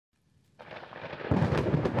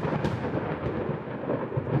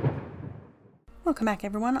Welcome back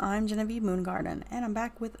everyone, I'm Genevieve Moongarden, and I'm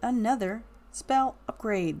back with another spell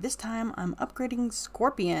upgrade. This time I'm upgrading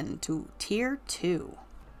Scorpion to Tier 2.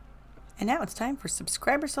 And now it's time for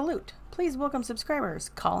Subscriber Salute. Please welcome subscribers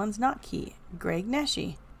Collins Notkey, Greg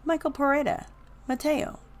Nashi, Michael Porreta,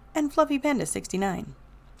 Mateo, and Fluffy Panda 69.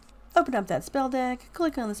 Open up that spell deck,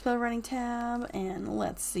 click on the spell writing tab, and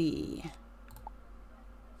let's see.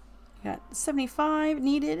 Got 75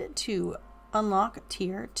 needed to unlock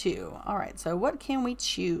Tier 2. Alright, so what can we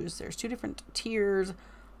choose? There's two different tiers.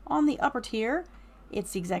 On the upper tier,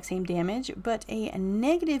 it's the exact same damage, but a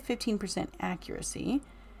negative 15% accuracy.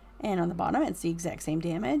 And on the bottom, it's the exact same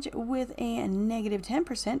damage with a negative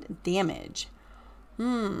 10% damage.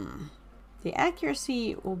 The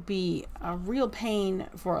accuracy will be a real pain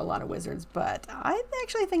for a lot of wizards, but I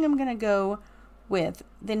actually think I'm going to go with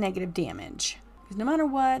the negative damage. Because no matter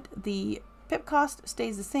what, the pip cost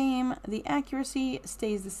stays the same, the accuracy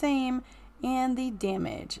stays the same, and the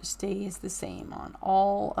damage stays the same on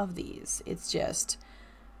all of these. It's just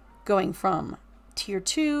going from Tier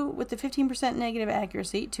 2 with the 15% negative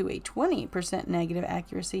accuracy to a 20% negative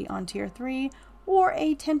accuracy on Tier 3, or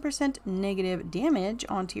a 10% negative damage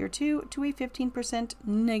on Tier 2 to a 15%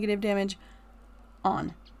 negative damage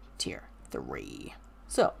on Tier 3.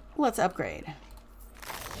 So let's upgrade.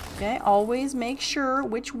 Okay, always make sure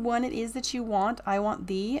which one it is that you want. I want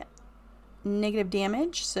the negative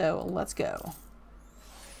damage, so let's go.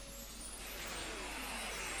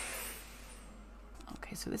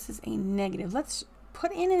 Okay, so this is a negative. Let's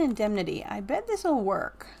put in an indemnity. I bet this will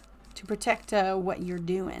work to protect what you're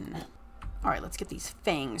doing. Alright, let's get these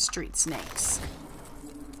Fang Street Snakes.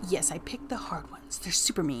 Yes, I picked the hard ones. They're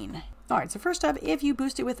super mean. Alright, so first up, if you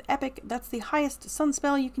boost it with Epic, that's the highest sun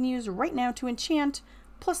spell you can use right now to enchant,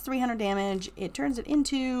 plus 300 damage. It turns it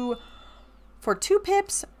into, for 2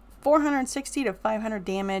 pips, 460 to 500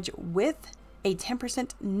 damage with a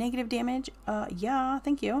 10% negative damage. Yeah,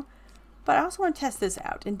 thank you. But I also want to test this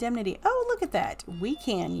out. Indemnity. Oh, look at that. We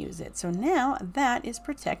can use it. So now that is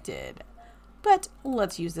protected. But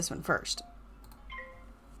let's use this one first.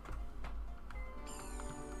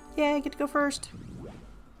 Yeah, I get to go first.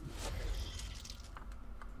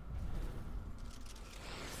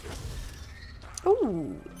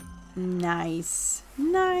 Ooh, nice.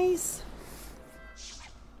 Nice.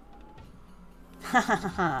 Ha ha ha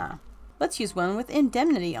ha. Let's use one with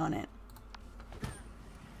indemnity on it.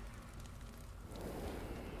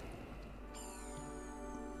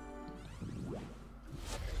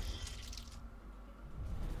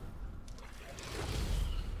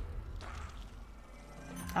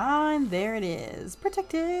 And there it is,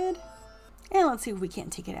 protected. And let's see if we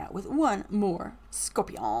can't take it out with one more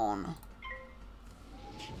Scorpion.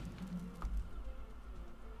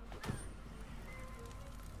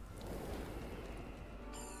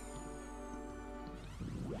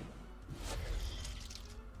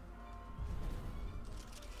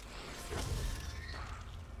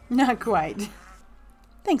 Not quite.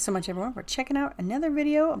 Thanks so much everyone for checking out another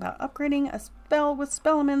video about upgrading a spell with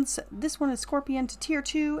SPELLEMENTS. This one is Scorpion to Tier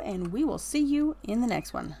 2, and we will see you in the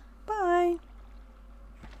next one.